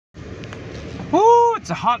Woo, it's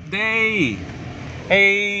a hot day.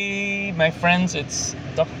 Hey, my friends, it's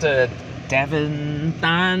Dr. Devin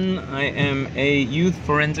Tan. I am a youth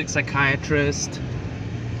forensic psychiatrist.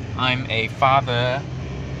 I'm a father.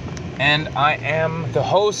 And I am the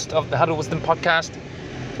host of the Huddle Wisdom podcast.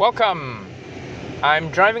 Welcome. I'm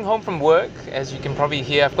driving home from work. As you can probably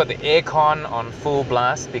hear, I've got the aircon on full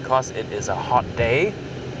blast because it is a hot day.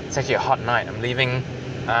 It's actually a hot night. I'm leaving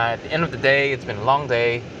at the end of the day. It's been a long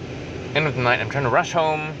day. End of the night, I'm trying to rush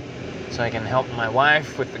home so I can help my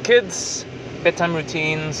wife with the kids, bedtime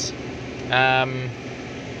routines, yeah,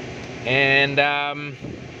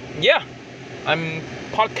 I'm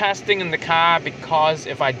podcasting in the car because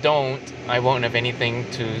if I don't, I won't have anything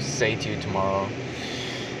to say to you tomorrow.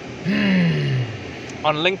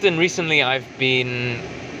 On LinkedIn recently, I've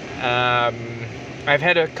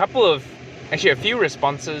had a few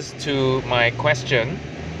responses to my question.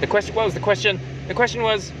 What was the question? The question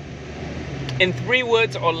was, in 3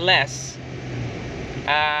 words or less,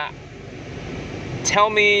 tell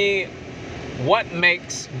me what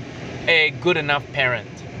makes a good enough parent.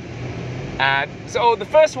 So the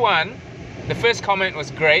first comment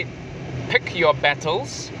was great. Pick your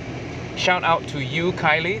battles. Shout out to you,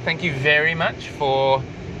 Kylie. Thank you very much for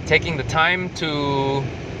taking the time to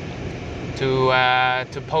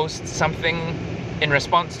post something in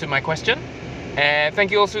response to my question. And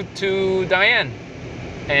thank you also to Diane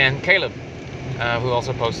and Caleb, who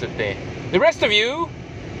also posted there. The rest of you,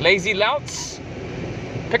 lazy louts,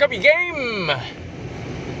 pick up your game.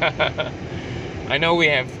 I know we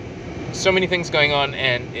have so many things going on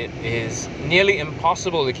and it is nearly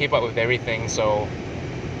impossible to keep up with everything, so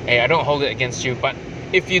hey, I don't hold it against you. But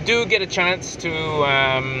if you do get a chance to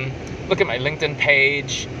look at my LinkedIn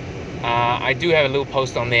page, I do have a little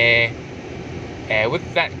post on there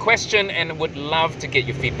with that question and would love to get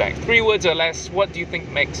your feedback. 3 words or less, what do you think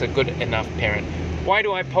makes a good enough parent? Why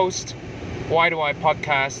do I post? Why do I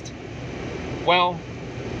podcast? Well,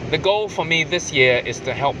 the goal for me this year is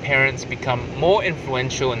to help parents become more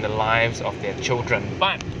influential in the lives of their children.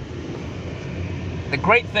 But the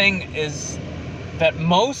great thing is that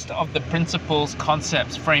most of the principles,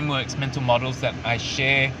 concepts, frameworks, mental models that I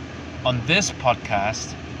share on this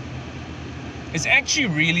podcast is actually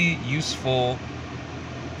really useful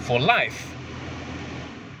for life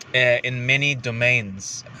in many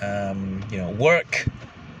domains, work,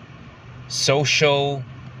 social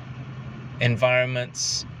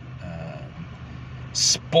environments,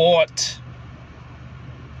 sport,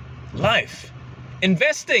 life,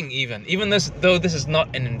 investing even though this is not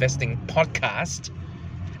an investing podcast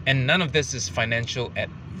and none of this is financial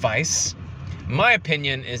advice. My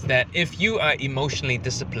opinion is that if you are emotionally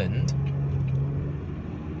disciplined,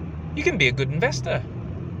 you can be a good investor.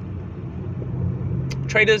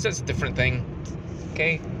 Traders, that's a different thing.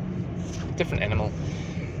 Okay? Different animal.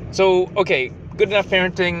 So, okay, Good Enough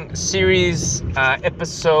Parenting series,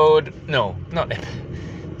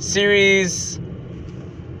 series,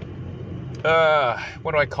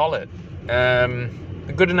 what do I call it? The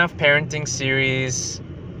Good Enough Parenting series,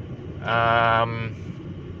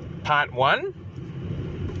 part 1,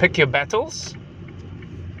 Pick Your Battles.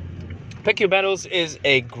 Pick Your Battles is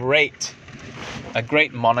a great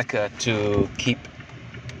moniker to keep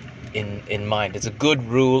in mind. It's a good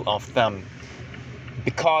rule of thumb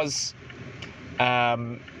because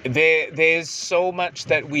there's so much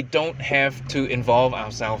that we don't have to involve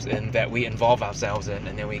ourselves in that we involve ourselves in,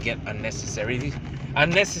 and then we get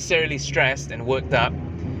unnecessarily stressed and worked up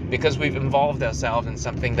because we've involved ourselves in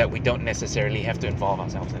something that we don't necessarily have to involve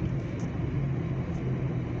ourselves in.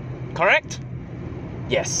 Correct?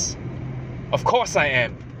 Yes. Of course I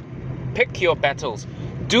am. Pick your battles.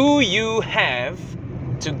 Do you have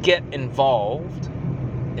to get involved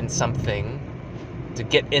in something to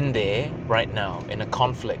get in there right now in a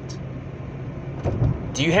conflict?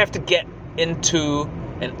 Do you have to get into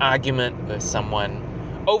an argument with someone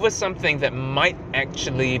over something that might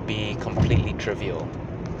actually be completely trivial?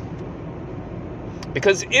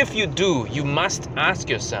 Because if you do, you must ask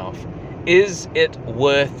yourself, is it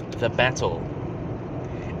worth the battle?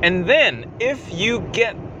 And then if you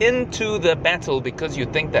get into the battle because you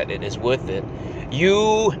think that it is worth it,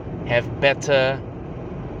 you had better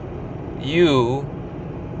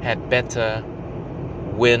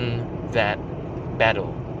win that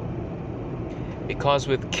battle. Because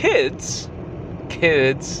with kids,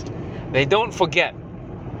 they don't forget.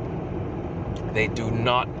 They do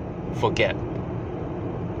not forget.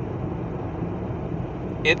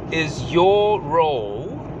 It is your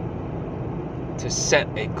role to set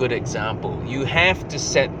a good example. You have to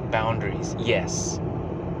set boundaries, yes,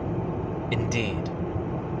 indeed.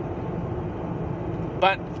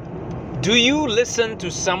 But Do you listen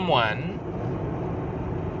to someone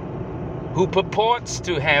who purports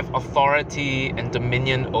to have authority and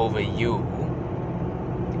dominion over you,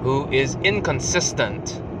 who is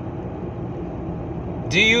inconsistent?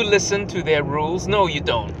 Do you listen to their rules? No, you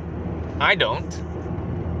don't. I don't.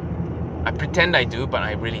 I pretend I do, but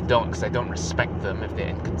I really don't, because I don't respect them if they're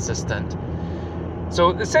inconsistent.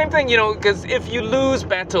 So the same thing, because if you lose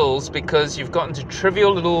battles because you've gotten to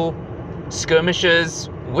trivial little skirmishes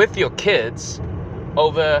with your kids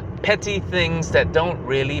over petty things that don't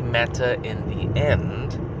really matter in the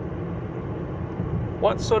end,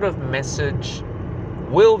 what sort of message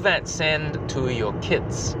will that send to your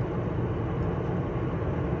kids?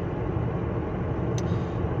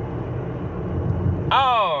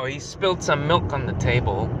 Oh, he spilled some milk on the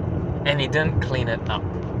table and he didn't clean it up.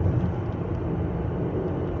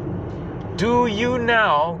 Do you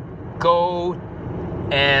now go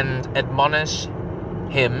and admonish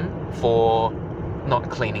him for not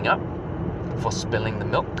cleaning up, for spilling the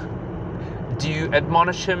milk? Do you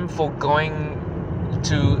admonish him for going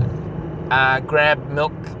to grab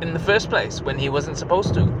milk in the first place when he wasn't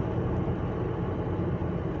supposed to?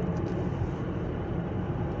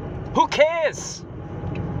 Who cares?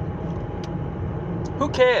 Who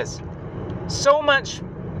cares? So much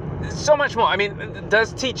more. I mean,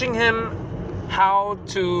 does teaching him how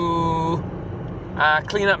to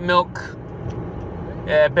clean up milk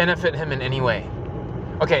benefit him in any way?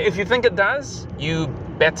 Okay, if you think it does, you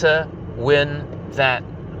better win that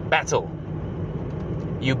battle.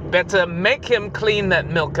 You better make him clean that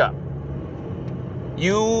milk up.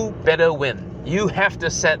 You better win. You have to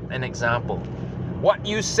set an example. What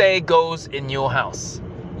you say goes in your house.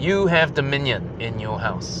 You have dominion in your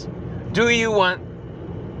house. Do you want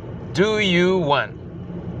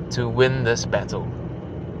to win this battle?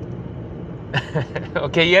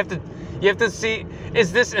 Okay, you have to see,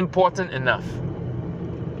 is this important enough?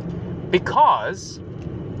 Because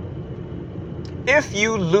if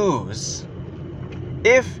you lose,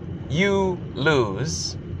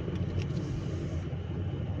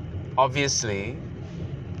 obviously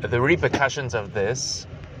the repercussions of this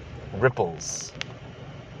ripples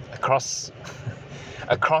across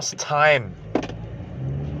time.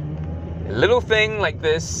 A little thing like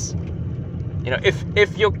this,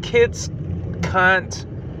 if your kids can't,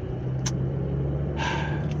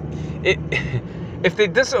 if they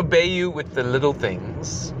disobey you with the little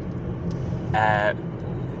things, the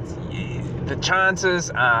chances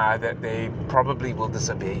are that they probably will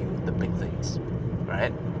disobey you with the big things,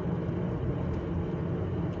 right?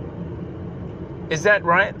 Is that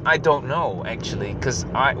right? I don't know, actually, because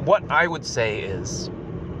what I would say is,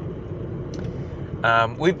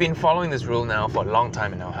 we've been following this rule now for a long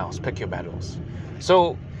time in our house. Pick your battles.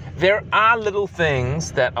 So there are little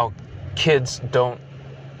things that our kids don't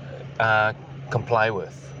comply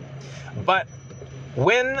with. But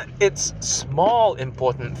when it's small,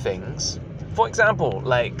 important things, for example,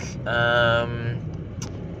 like, I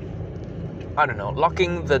don't know,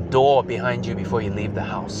 locking the door behind you before you leave the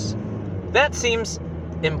house. That seems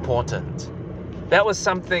important. That was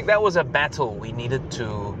a battle we needed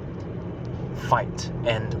to fight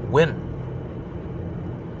and win.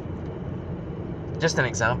 Just an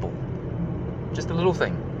example. Just a little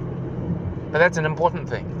thing. But that's an important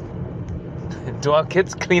thing. Do our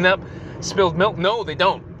kids clean up spilled milk? No, they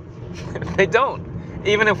don't. They don't.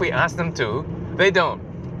 Even if we ask them to, they don't.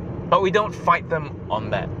 But we don't fight them on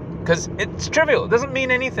that. Because it's trivial. It doesn't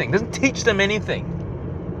mean anything. It doesn't teach them anything.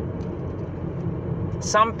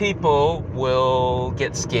 Some people will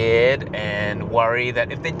get scared and worry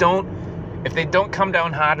that if they don't come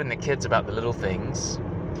down hard on the kids about the little things,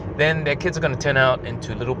 then their kids are going to turn out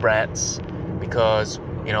into little brats, because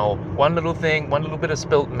one little thing, one little bit of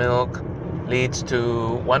spilt milk leads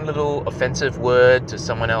to one little offensive word to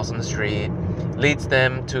someone else on the street, leads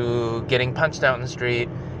them to getting punched out in the street,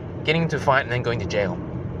 getting into a fight, and then going to jail,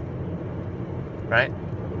 right?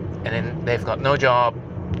 And then they've got no job,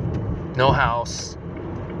 no house,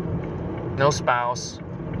 no spouse,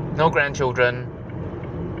 no grandchildren.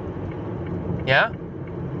 Yeah?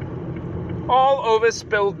 All over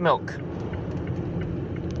spilled milk.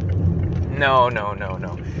 No.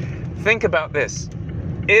 Think about this.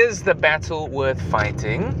 Is the battle worth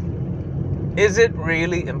fighting? Is it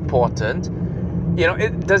really important?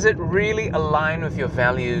 Does it really align with your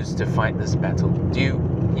values to fight this battle?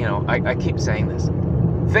 I keep saying this.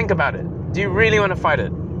 Think about it. Do you really want to fight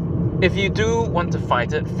it? If you do want to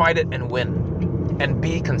fight it and win. And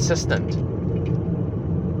be consistent.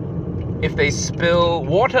 If they spill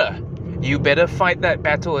water, you better fight that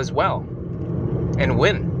battle as well. And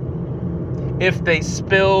win. If they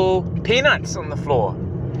spill peanuts on the floor,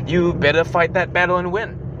 you better fight that battle and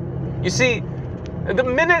win. You see, the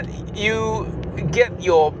minute you get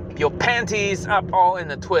your panties up all in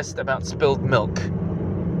a twist about spilled milk,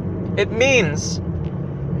 it means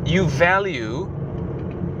you value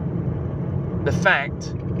the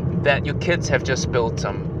fact that your kids have just spilled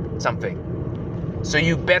something. So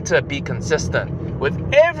you better be consistent with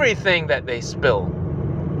everything that they spill.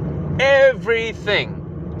 Everything.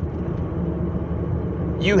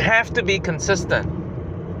 You have to be consistent.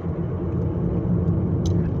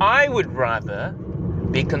 I would rather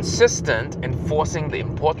be consistent enforcing the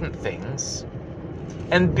important things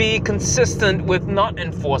and be consistent with not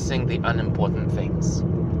enforcing the unimportant things.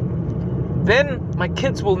 Then my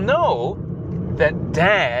kids will know that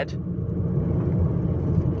Dad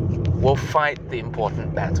will fight the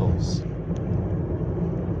important battles.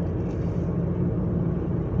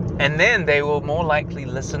 And then they will more likely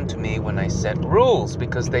listen to me when I set rules,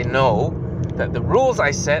 because they know that the rules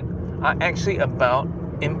I set are actually about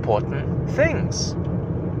important things.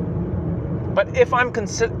 But if I'm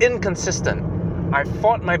inconsistent, I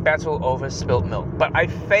fought my battle over spilt milk, but I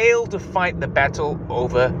failed to fight the battle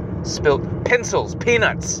over spilt pencils,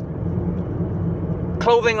 peanuts,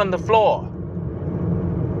 clothing on the floor,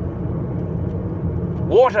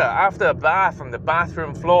 water after a bath on the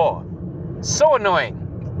bathroom floor. So annoying.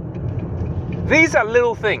 These are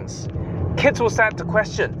little things. Kids will start to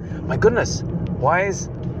question, my goodness, why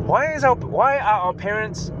are our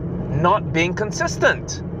parents not being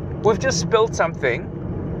consistent? We've just spilled something.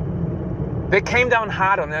 They came down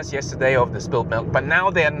hard on us yesterday over the spilled milk, but now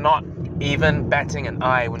they're not even batting an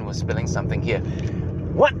eye when we're spilling something here.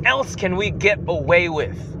 What else can we get away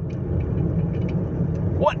with?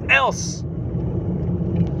 What else?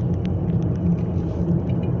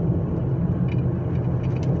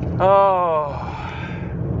 Oh,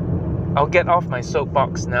 I'll get off my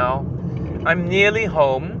soapbox now. I'm nearly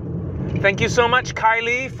home. Thank you so much,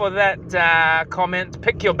 Kylie, for that comment.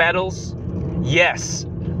 Pick your battles. Yes,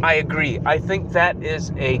 I agree. I think that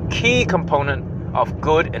is a key component of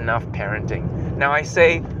good enough parenting. Now, I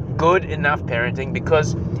say good enough parenting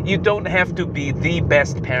because you don't have to be the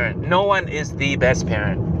best parent. No one is the best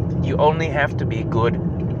parent. You only have to be good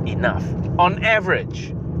enough. On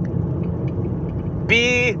average.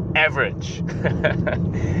 Be average.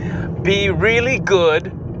 Be really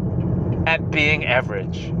good at being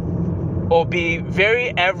average. Or be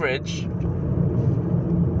very average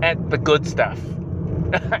at the good stuff.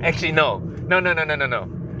 Actually, no.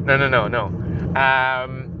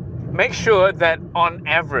 Make sure that on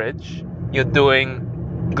average, you're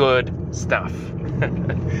doing good stuff.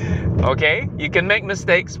 Okay? You can make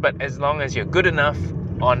mistakes, but as long as you're good enough,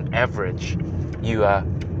 on average, you are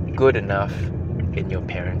good enough in your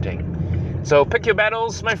parenting. So pick your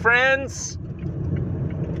battles, my friends.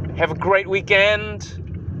 Have a great weekend.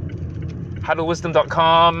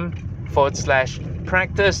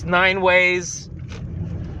 huddlewisdom.com/practice 9 ways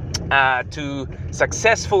to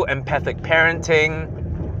successful empathic parenting.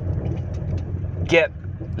 Get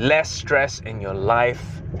less stress in your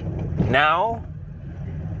life now.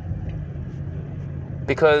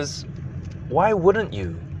 Because why wouldn't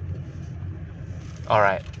you? All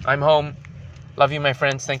right, I'm home. Love you, my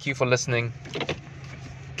friends. Thank you for listening.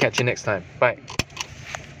 Catch you next time. Bye.